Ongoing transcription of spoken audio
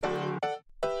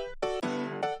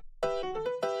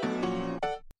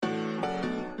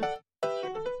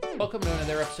Welcome to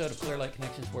another episode of Clear Lake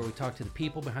Connections, where we talk to the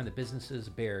people behind the businesses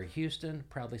of Bay Area Houston,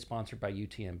 proudly sponsored by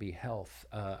UTMB Health.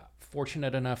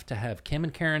 Fortunate enough to have Kim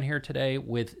and Karen here today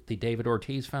with the David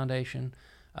Ortiz Foundation.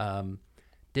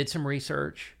 Did some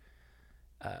research.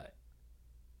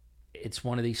 It's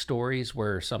one of these stories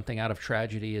where something out of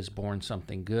tragedy is born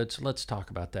something good. So let's talk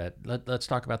about that. Let's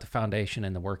talk about the foundation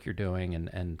and the work you're doing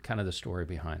and kind of the story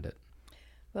behind it.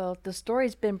 Well, the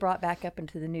story's been brought back up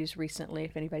into the news recently.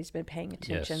 If anybody's been paying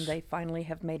attention, Yes. They finally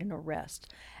have made an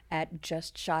arrest at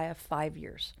just shy of 5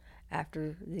 years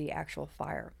after the actual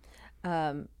fire.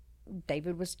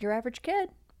 David was your average kid,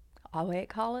 all the way at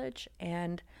college,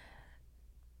 and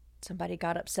somebody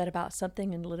got upset about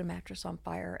something and lit a mattress on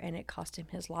fire, and it cost him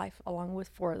his life, along with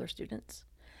 4 other students,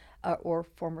 or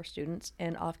former students,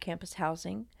 in off-campus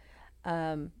housing.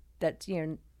 That's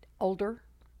older,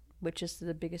 which is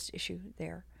the biggest issue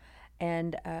there.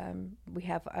 And we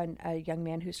have a young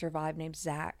man who survived named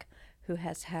Zach, who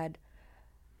has had,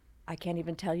 I can't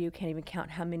even tell you, can't even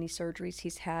count how many surgeries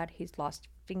he's had. He's lost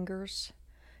fingers,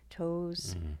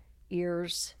 toes,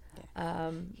 ears.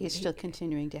 He's still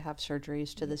continuing to have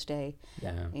surgeries to this day.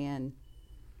 Yeah. And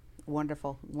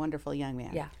wonderful, wonderful young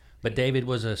man. Yeah. But David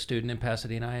was a student in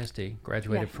Pasadena ISD,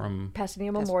 graduated from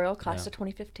Pasadena Memorial, class of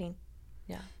 2015.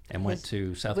 Yeah. and went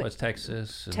to Southwest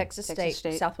Texas. And Texas Texas State.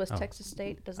 State. Southwest Texas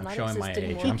State does I'm not showing exist my age.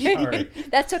 anymore. I'm sorry.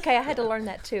 That's okay. I had to learn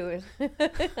that too.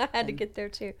 I had to get there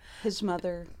too. His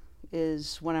mother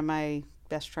is one of my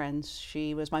best friends.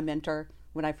 She was my mentor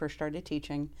when I first started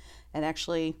teaching. And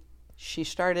actually,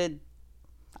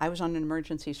 I was on an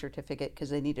emergency certificate because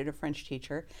they needed a French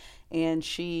teacher. And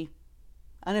she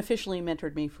unofficially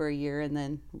mentored me for a year. And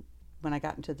then when I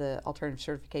got into the alternative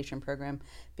certification program,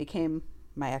 became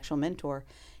my actual mentor.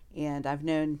 And I've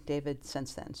known David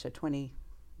since then. So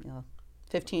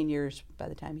 15 years by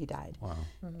the time he died. Wow.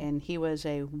 And he was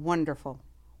a wonderful,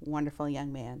 wonderful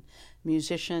young man.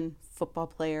 Musician, football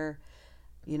player.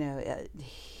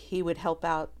 He would help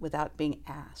out without being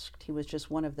asked. He was just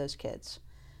one of those kids.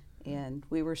 And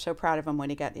we were so proud of him when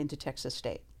he got into Texas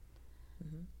State.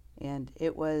 And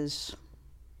it was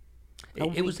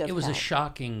It was a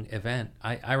shocking event.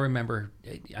 I remember.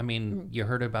 I mean, you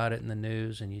heard about it in the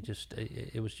news, and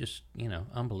it was just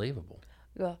unbelievable.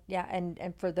 Well, yeah,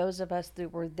 and for those of us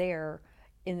that were there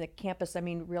in the campus, I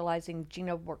mean, realizing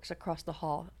Gina works across the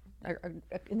hall, or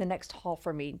in the next hall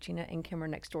from me. Gina and Kim are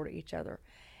next door to each other.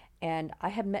 And I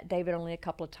have met David only a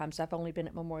couple of times. I've only been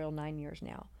at Memorial 9 years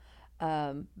now.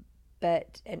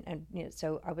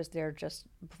 So I was there just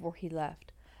before he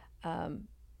left.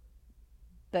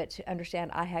 But to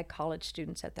understand, I had college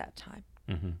students at that time.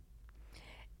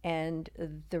 And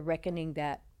the reckoning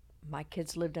that my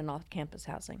kids lived in off-campus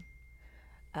housing,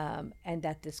 and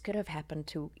that this could have happened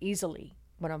to easily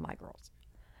one of my girls,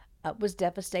 was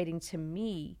devastating to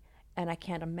me, and I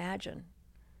can't imagine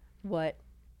what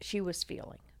she was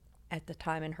feeling at the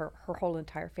time, and her whole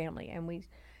entire family. And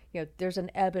there's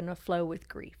an ebb and a flow with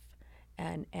grief,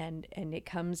 and it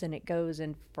comes and it goes,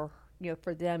 and for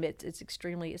them it's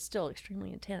still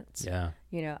extremely intense. Yeah.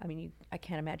 I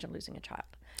can't imagine losing a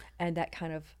child, and that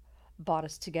kind of brought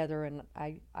us together. And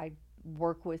I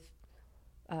work with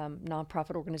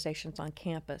nonprofit organizations on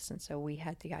campus, and so we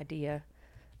had the idea,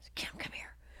 Kim, come here.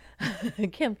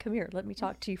 Kim, come here. Let me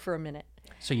talk to you for a minute.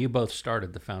 So you both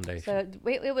started the foundation. So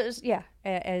it was, yeah.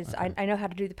 As okay. I know how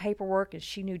to do the paperwork, and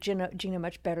she knew Gina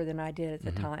much better than I did at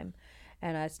the time.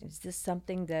 And I said, is this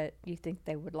something that you think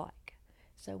they would like?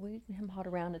 So we hawed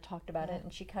around and talked about it,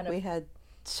 and she kind of... We had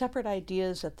separate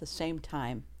ideas at the same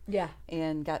time. Yeah.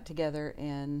 And got together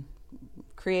and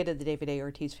created the David A.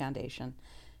 Ortiz Foundation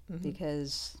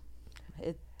because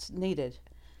it's needed.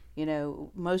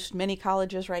 Many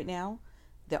colleges right now,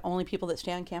 the only people that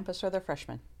stay on campus are their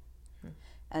freshmen.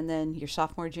 And then your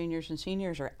sophomore, juniors, and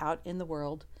seniors are out in the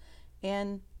world.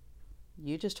 And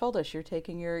you just told us you're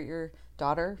taking your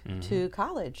daughter to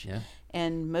college. Yeah.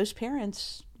 And most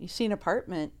parents, you see an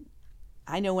apartment.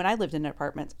 I know when I lived in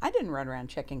apartments, I didn't run around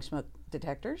checking smoke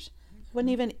detectors. It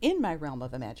wasn't even in my realm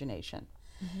of imagination.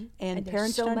 And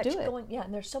parents don't do it.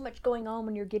 And there's so much going on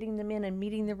when you're getting them in and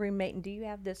meeting the roommate, and do you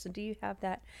have this and do you have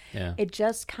that? Yeah. It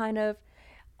just kind of,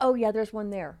 oh yeah, there's one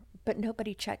there. But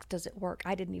nobody checks, does it work?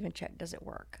 I didn't even check, does it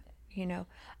work?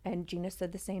 And Gina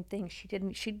said the same thing.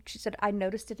 She said, I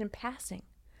noticed it in passing,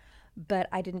 but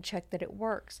I didn't check that it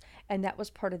works. And that was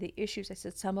part of the issues. I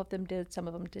said, some of them did, some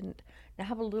of them didn't. And I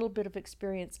have a little bit of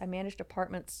experience. I managed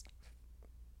apartments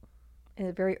in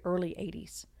the very early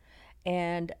 80s.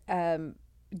 And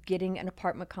getting an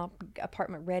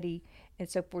apartment ready and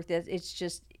so forth, it's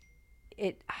just,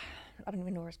 I don't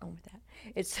even know where I was going with that.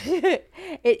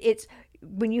 It's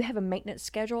when you have a maintenance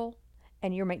schedule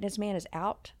and your maintenance man is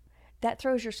out, that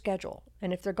throws your schedule.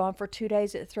 And if they're gone for 2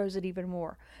 days, it throws it even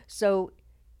more. So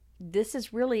this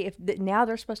is really, now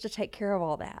they're supposed to take care of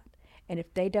all that. And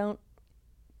if they're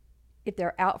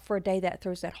out for a day, that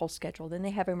throws that whole schedule. Then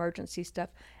they have emergency stuff.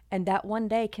 And that one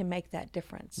day can make that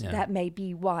difference. Yeah. That may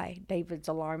be why David's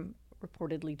alarm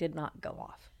reportedly did not go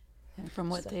off. And from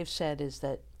what they've said is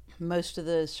that most of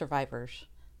the survivors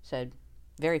said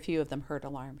very few of them heard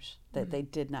alarms, that they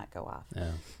did not go off.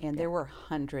 Yeah. And there were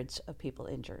hundreds of people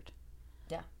injured.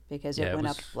 Yeah. Because Yeah, it it went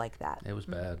was- up like that. It was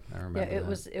bad. I remember Yeah, it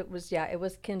that.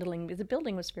 was kindling. The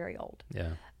building was very old.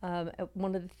 Yeah.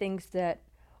 One of the things that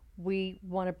we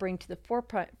want to bring to the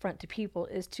forefront to people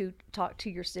is to talk to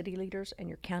your city leaders and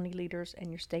your county leaders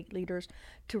and your state leaders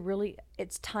to really,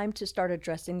 it's time to start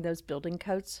addressing those building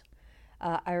codes.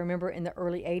 I remember in the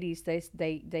early 80s,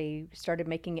 they started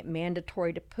making it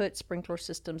mandatory to put sprinkler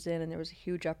systems in, and there was a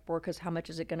huge uproar because how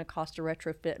much is it going to cost to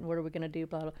retrofit and what are we going to do,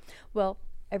 blah, blah. Well,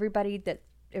 everything that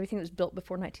was built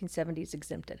before 1970 is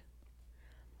exempted.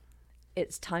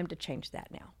 It's time to change that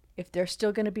now. If they're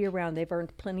still going to be around, they've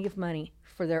earned plenty of money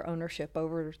for their ownership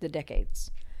over the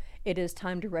decades. It is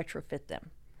time to retrofit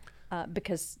them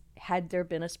because had there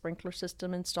been a sprinkler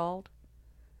system installed,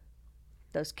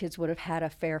 those kids would have had a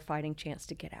fair fighting chance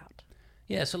to get out.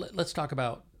 Yeah, so let's talk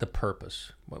about the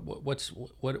purpose.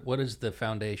 What is the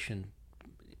foundation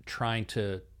trying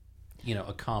to,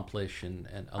 accomplish and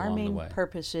Our along the main way?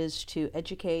 purpose is to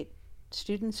educate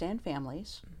students and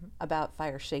families about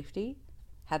fire safety,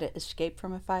 how to escape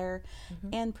from a fire,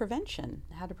 and prevention,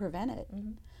 how to prevent it.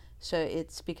 So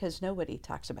it's because nobody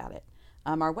talks about it.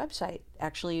 Our website,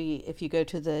 actually, if you go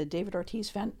to the David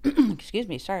Ortiz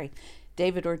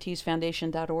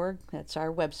davidortizfoundation.org, that's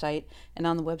our website, and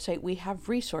on the website we have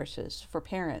resources for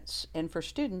parents and for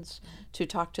students to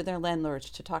talk to their landlords,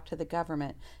 to talk to the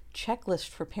government, checklists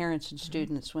for parents and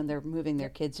students when they're moving their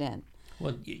kids in.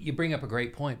 Well, you bring up a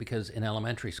great point because in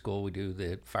elementary school we do,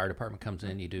 the fire department comes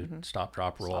in, you do stop,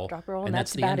 drop, roll. Stop, drop, roll, and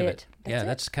that's that's the end about of it. it. Yeah,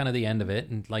 that's kind of the end of it.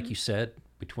 And like you said,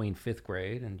 between 5th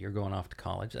grade and you're going off to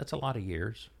college, that's a lot of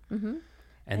years.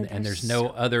 And there's no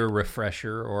other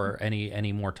refresher or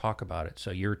any more talk about it.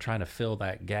 So you're trying to fill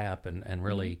that gap and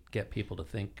really get people to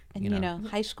think, And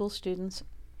high school students,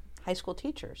 high school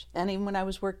teachers, and even when I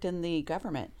worked in the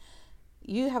government,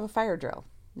 you have a fire drill.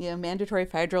 Mandatory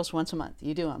fire drills once a month.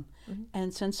 You do them.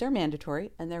 And since they're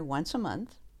mandatory and they're once a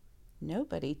month,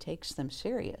 nobody takes them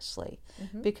seriously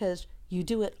because you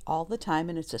do it all the time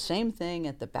and it's the same thing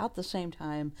at about the same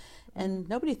time and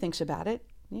nobody thinks about it.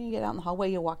 You get out in the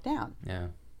hallway, you walk down. Yeah.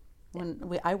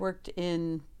 I worked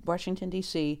in Washington,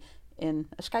 D.C. in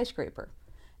a skyscraper.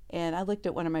 And I looked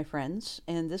at one of my friends,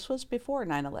 and this was before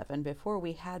 9/11, before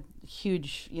we had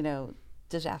huge,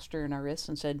 disaster in our wrists,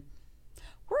 and said,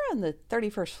 we're on the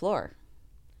 31st floor.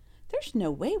 There's no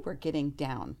way we're getting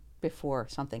down before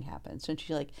something happens. And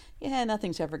she's like, yeah,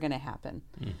 nothing's ever going to happen.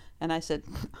 And I said,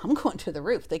 I'm going to the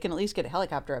roof. They can at least get a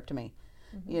helicopter up to me.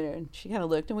 And she kind of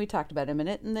looked, and we talked about it a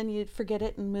minute, and then you forget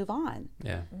it and move on.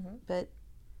 Yeah. But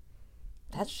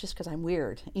that's just because I'm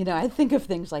weird. I think of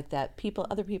things like that.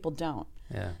 Other people don't.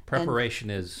 Yeah. Preparation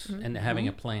and having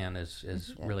a plan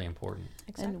is really important.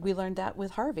 Exactly. And we learned that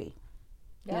with Harvey.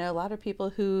 Yep. A lot of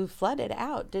people who flooded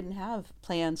out didn't have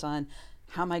plans on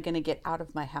how am I going to get out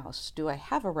of my house? Do I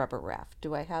have a rubber raft?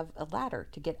 Do I have a ladder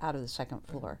to get out of the second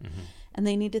floor? And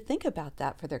they need to think about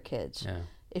that for their kids. Yeah.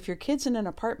 If your kid's in an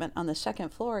apartment on the second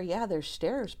floor, there's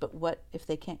stairs, but what if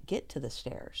they can't get to the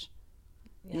stairs?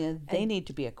 They need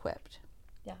to be equipped.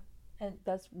 Yeah, and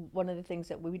that's one of the things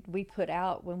that we put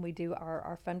out when we do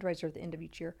our fundraiser at the end of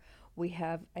each year. We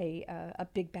have a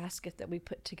big basket that we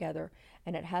put together,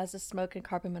 and it has a smoke and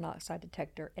carbon monoxide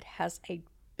detector. It has a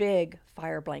big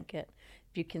fire blanket.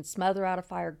 If you can smother out a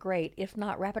fire, great. If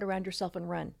not, wrap it around yourself and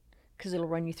run, because it'll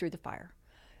run you through the fire.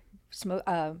 Smoke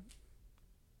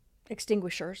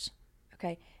extinguishers,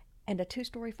 okay, and a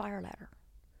 2-story fire ladder.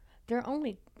 They're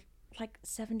only like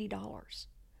 $70.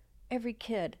 Every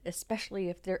kid, especially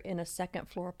if they're in a second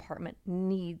floor apartment,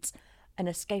 needs an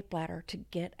escape ladder to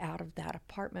get out of that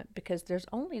apartment because there's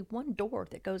only one door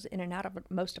that goes in and out of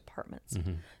most apartments.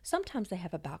 Sometimes they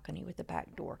have a balcony with a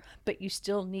back door, but you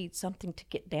still need something to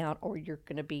get down or you're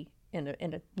going to be in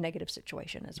a negative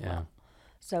situation as well.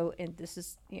 So, and this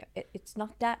is, it's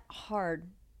not that hard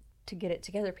to get it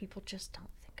together. People just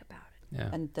don't think about it. Yeah.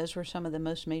 And those were some of the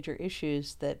most major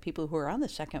issues that people who were on the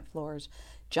second floors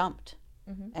jumped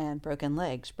and broken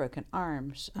legs, broken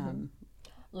arms.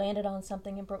 Landed on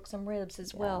something and broke some ribs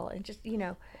as well. And just,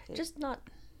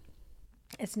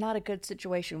 it's not a good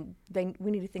situation.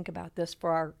 We need to think about this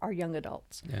for our young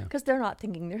adults. Yeah. Because they're not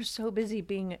thinking. They're so busy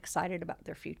being excited about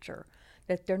their future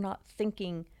that they're not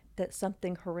thinking that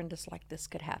something horrendous like this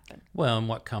could happen. Well, and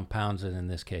what compounds it in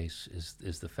this case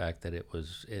is the fact that it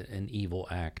was an evil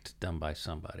act done by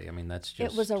somebody. I mean, that's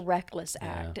just... It was a reckless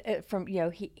act.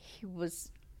 He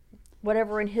was...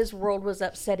 Whatever in his world was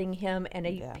upsetting him, and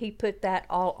he put that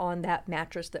all on that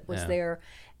mattress that was there.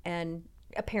 And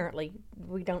apparently,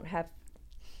 we don't have,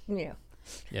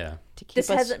 Yeah. To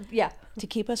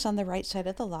keep us on the right side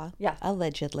of the law. Yeah.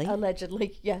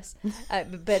 Allegedly, yes.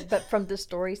 But from the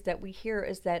stories that we hear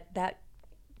is that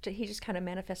he just kind of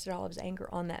manifested all of his anger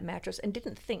on that mattress and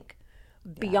didn't think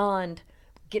beyond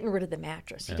getting rid of the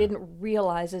mattress. He didn't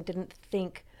realize and didn't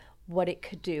think what it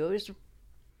could do. It was...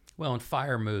 Well, and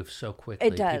fire moves so quickly.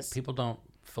 It does. People don't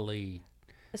fully...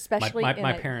 Especially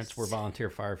my parents were volunteer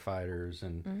firefighters,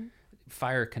 and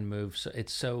fire can move. So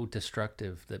it's so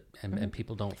destructive that, and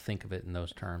people don't think of it in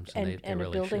those terms. And they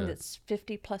really a building should. that's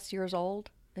 50 plus years old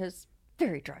is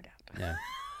very dried out.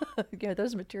 Yeah.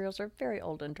 Those materials are very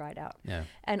old and dried out. Yeah.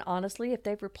 And honestly, if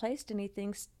they've replaced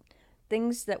anything,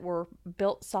 things that were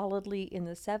built solidly in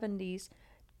the 70s,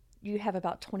 you have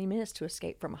about 20 minutes to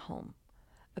escape from a home.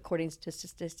 According to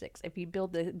statistics, if you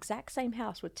build the exact same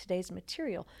house with today's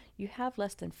material, you have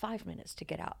less than 5 minutes to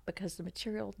get out because the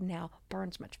material now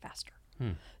burns much faster.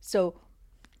 So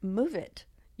move it.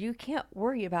 You can't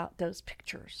worry about those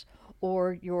pictures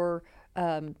or your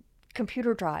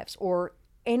computer drives or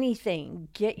anything.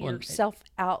 Get yourself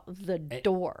out the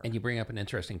door. And you bring up an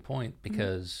interesting point,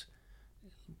 because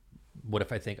what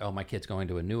if I think, my kid's going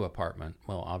to a new apartment?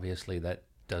 Well, obviously that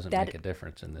doesn't make a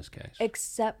difference in this case.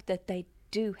 Except that they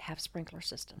do have sprinkler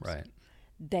systems. Right.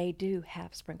 They do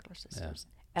have sprinkler systems.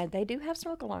 And they do have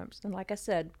smoke alarms. And like I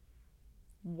said,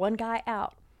 one guy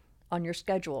out on your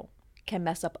schedule can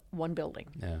mess up one building,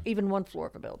 even one floor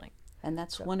of a building. And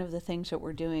that's one of the things that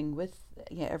we're doing with,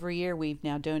 every year we've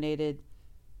now donated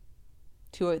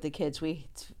two of the kids. We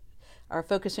are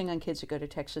focusing on kids that go to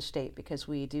Texas State, because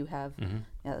we do have,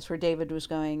 that's where David was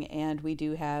going, and we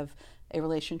do have a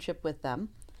relationship with them.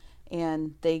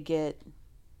 And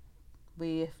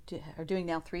we are doing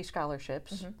now 3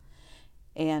 scholarships,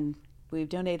 and we've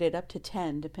donated up to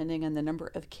 10, depending on the number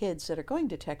of kids that are going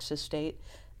to Texas State,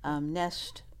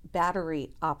 Nest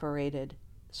battery-operated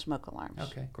smoke alarms.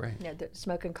 Okay, great. Yeah, the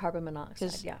smoke and carbon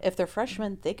monoxide, If they're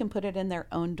freshmen, they can put it in their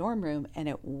own dorm room, and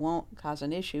it won't cause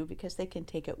an issue because they can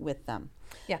take it with them.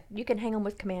 Yeah, you can hang them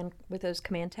with those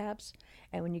command tabs,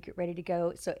 and when you get ready to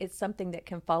go, so it's something that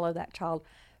can follow that child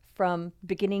from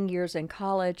beginning years in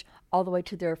college all the way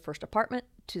to their first apartment,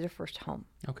 to their first home.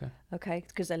 Okay,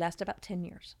 because they last about 10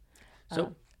 years.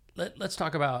 So let's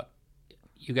talk about,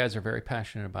 you guys are very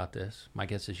passionate about this. My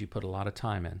guess is you put a lot of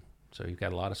time in, so you've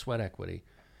got a lot of sweat equity,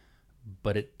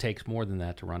 but it takes more than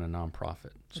that to run a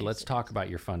nonprofit. So let's talk about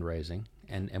your fundraising,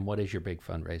 and what is your big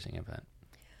fundraising event?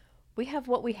 We have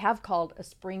what we have called a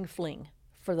spring fling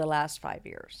for the last 5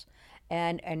 years.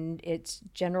 And it's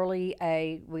generally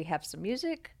we have some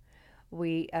music.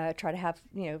 We try to have,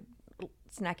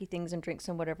 snacky things and drinks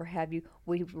and whatever have you.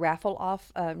 We raffle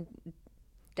off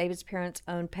David's parents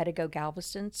own Pedigo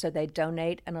Galveston, so they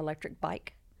donate an electric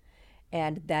bike.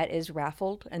 And that is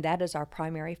raffled, and that is our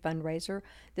primary fundraiser.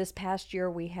 This past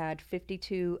year, we had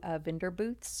 52 vendor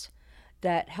booths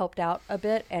that helped out a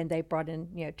bit, and they brought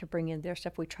in, to bring in their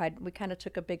stuff. We kind of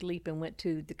took a big leap and went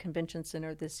to the convention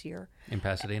center this year. In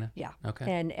Pasadena? Yeah.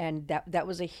 Okay. And that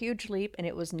was a huge leap, and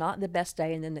it was not the best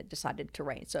day, and then it decided to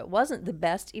rain. So it wasn't the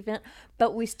best event,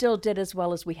 but we still did as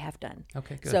well as we have done.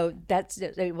 Okay, good. So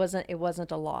it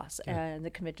wasn't a loss, and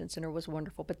the convention center was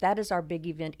wonderful. But that is our big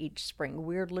event each spring.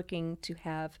 We're looking to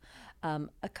have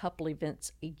a couple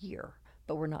events a year,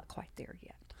 but we're not quite there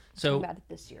yet. So about it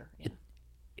this year. Yeah.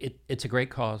 It's a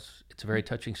great cause. It's a very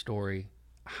touching story.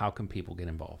 How can people get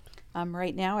involved?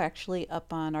 Right now, actually,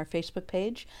 up on our Facebook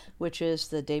page, which is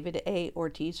the David A.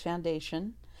 Ortiz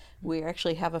Foundation. We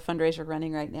actually have a fundraiser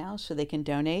running right now, so they can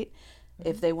donate.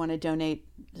 If they want to donate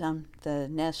the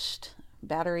Nest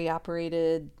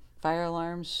battery-operated fire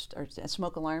alarms or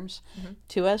smoke alarms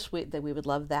to us, we would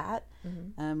love that.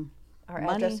 Our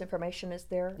address information is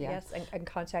there. Yes, and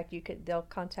contact you.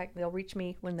 They'll reach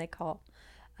me when they call.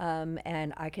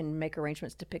 And I can make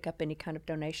arrangements to pick up any kind of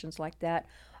donations like that.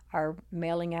 Our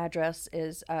mailing address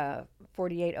is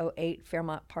 4808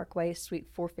 Fairmont Parkway, Suite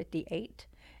 458,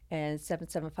 and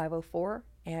 77504.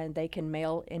 And they can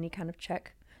mail any kind of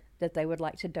check that they would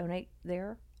like to donate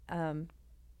there. And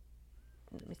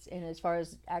as far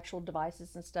as actual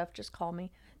devices and stuff, just call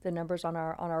me. The number's on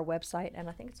our website, and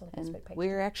I think it's on the Facebook page.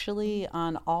 We're actually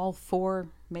on all 4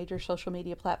 major social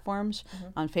media platforms.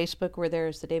 On Facebook, where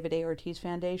there's the David A. Ortiz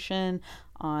Foundation.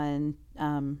 On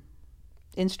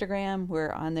Instagram,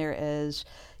 we're on there as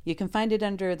You can find it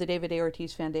under the David A.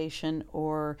 Ortiz Foundation,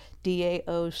 or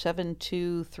DAO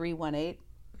 72318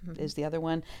 is the other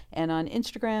one. And on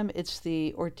Instagram, it's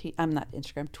the Ortiz, I'm not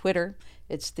Instagram, Twitter,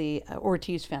 it's the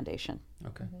Ortiz Foundation.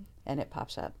 Okay. And it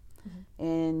pops up.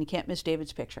 And you can't miss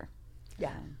David's picture.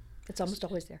 Yeah. It's almost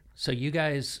always there. So you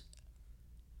guys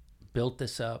built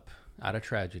this up out of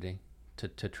tragedy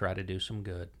to try to do some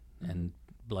good, and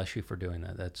bless you for doing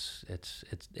that.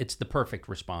 It's the perfect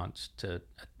response to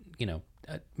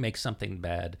make something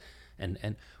bad.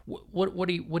 And what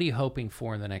are you hoping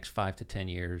for in the next 5 to 10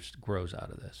 years grows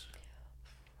out of this?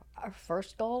 Our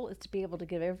first goal is to be able to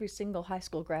give every single high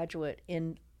school graduate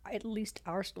in at least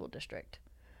our school district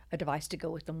a device to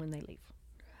go with them when they leave.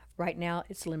 Right now,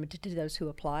 it's limited to those who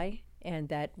apply and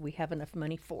that we have enough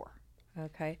money for.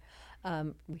 Okay,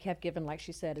 we have given, like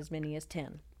she said, as many as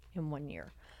 10 in 1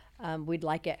 year. We'd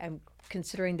like it. I'm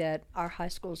considering that our high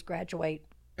schools graduate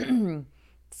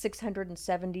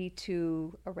 670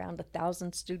 to around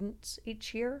 1,000 students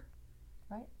each year,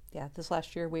 right? Yeah, this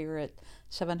last year we were at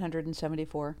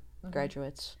 774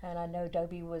 graduates. And I know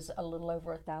Dobie was a little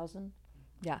over 1,000.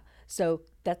 Yeah, so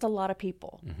that's a lot of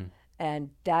people.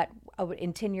 And that,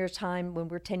 in 10 years' time, when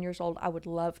we're 10 years old, I would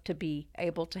love to be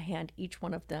able to hand each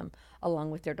one of them,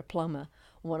 along with their diploma,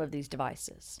 one of these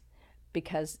devices,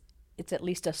 because it's at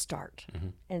least a start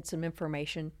and some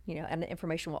information, and the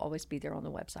information will always be there on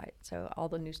the website. So all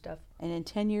the new stuff. And in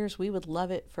 10 years, we would love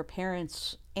it for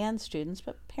parents and students,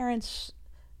 but parents,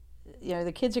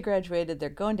 the kids are graduated, they're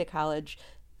going to college,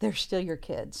 they're still your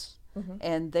kids,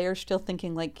 and they're still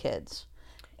thinking like kids.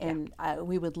 And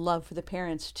we would love for the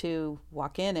parents to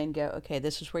walk in and go, okay,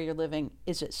 this is where you're living.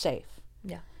 Is it safe?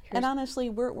 Yeah. And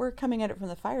honestly, we're coming at it from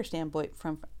the fire standpoint,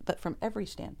 but from every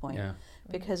standpoint,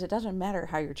 because it doesn't matter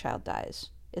how your child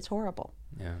dies. It's horrible.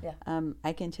 Yeah.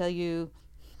 I can tell you,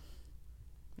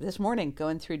 this morning,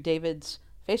 going through David's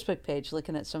Facebook page,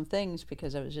 looking at some things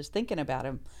because I was just thinking about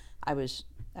him, I was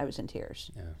in tears.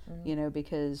 Yeah.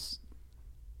 Because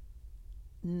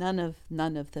none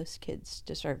of those kids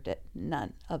deserved it.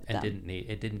 None of them. It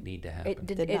didn't need to happen. It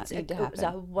did. Did not need to It was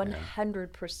happen.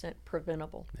 100%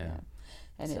 preventable. Yeah.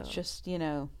 And So- it's just,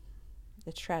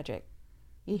 it's tragic.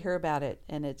 You hear about it,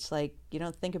 and it's like you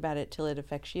don't think about it till it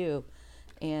affects you.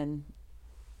 And,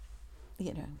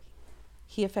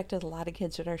 he affected a lot of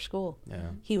kids at our school. Yeah.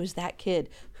 He was that kid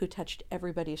who touched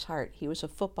everybody's heart. He was a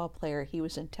football player. He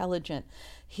was intelligent.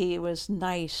 He was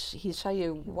nice. He saw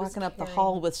you walking up the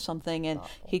hall with something, and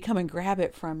he'd come and grab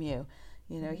it from you.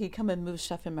 He'd come and move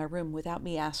stuff in my room without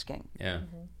me asking. Yeah.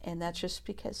 And that's just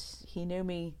because he knew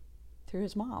me through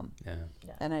his mom. Yeah.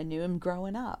 And I knew him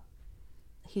growing up.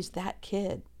 He's that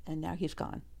kid, and now he's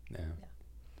gone. Yeah.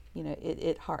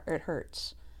 It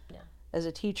hurts. Yeah. As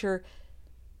a teacher,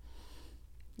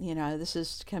 this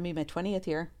is going to be my 20th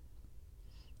year,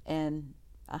 and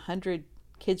 100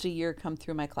 kids a year come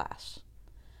through my class.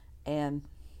 And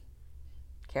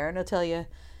Karen will tell you,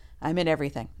 I'm in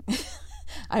everything.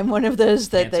 I'm one of those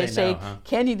that Can't they say say, no, huh?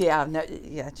 can you? Yeah, no,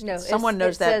 yeah. No, Someone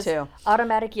knows it that says too.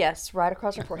 Automatic yes, right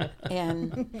across your forehead.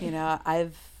 And,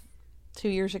 2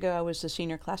 years ago, I was the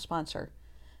senior class sponsor,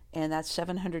 and that's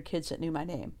 700 kids that knew my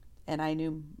name, and I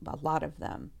knew a lot of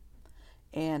them,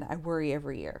 and I worry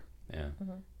every year. Yeah.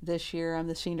 This year, I'm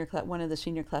the one of the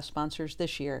senior class sponsors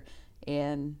this year,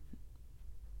 and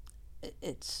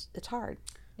it's hard.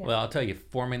 Yeah. Well, I'll tell you,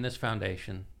 forming this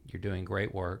foundation, you're doing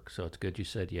great work, so it's good you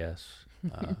said yes.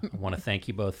 I want to thank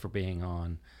you both for being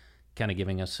on, kind of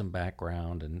giving us some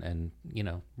background and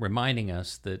reminding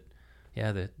us that,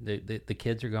 the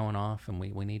kids are going off, and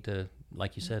we need to,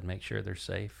 like you said, make sure they're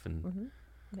safe and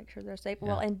Make sure they're safe. Yeah.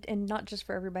 Well, and not just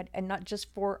for everybody, and not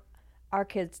just for our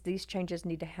kids. These changes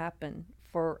need to happen.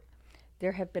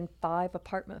 There have been 5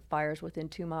 apartment fires within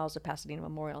 2 miles of Pasadena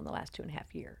Memorial in the last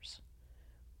 2.5 years,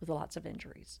 with lots of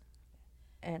injuries.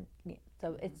 And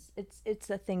so it's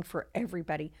a thing for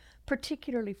everybody,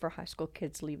 particularly for high school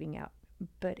kids leaving out.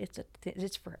 But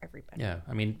it's for everybody. yeah.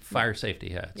 I mean, fire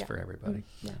safety, it's for everybody.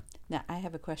 Yeah. Now, I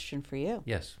have a question for you.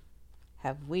 Yes.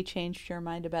 Have we changed your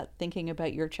mind about thinking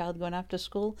about your child going off to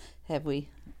school? Have we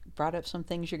brought up some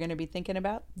things you're going to be thinking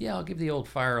about? Yeah, I'll give the old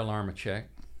fire alarm a check.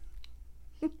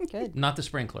 Good. Not the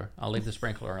sprinkler. I'll leave the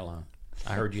sprinkler alone.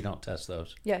 I heard you don't test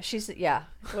those. Yeah,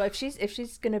 Well, if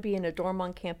she's going to be in a dorm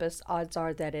on campus, odds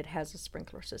are that it has a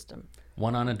sprinkler system.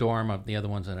 One on a dorm, the other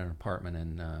one's in an apartment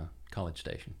in College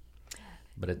Station.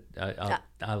 But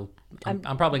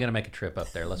I'm probably going to make a trip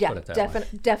up there. Let's put it that way.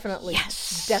 Definitely.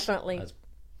 Yes. Definitely.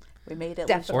 We made at least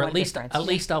Definitely. Or one at least difference. at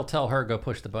least I'll tell her go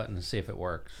push the button and see if it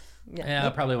works. Yeah. Yeah, I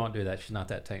probably won't do that. She's not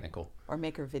that technical. Or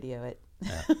make her video it.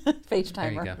 Yeah. FaceTime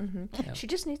There you her. go. Yeah. She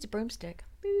just needs a broomstick.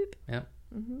 Boop. Yep.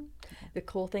 The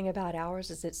cool thing about ours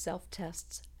is it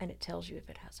self-tests and it tells you if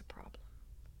it has a problem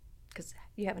because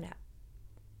you have an app.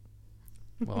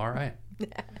 Well, all right.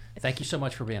 Thank you so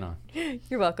much for being on.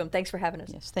 You're welcome. Thanks for having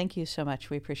us. Yes, thank you so much.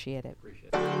 We appreciate it.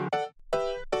 Appreciate it.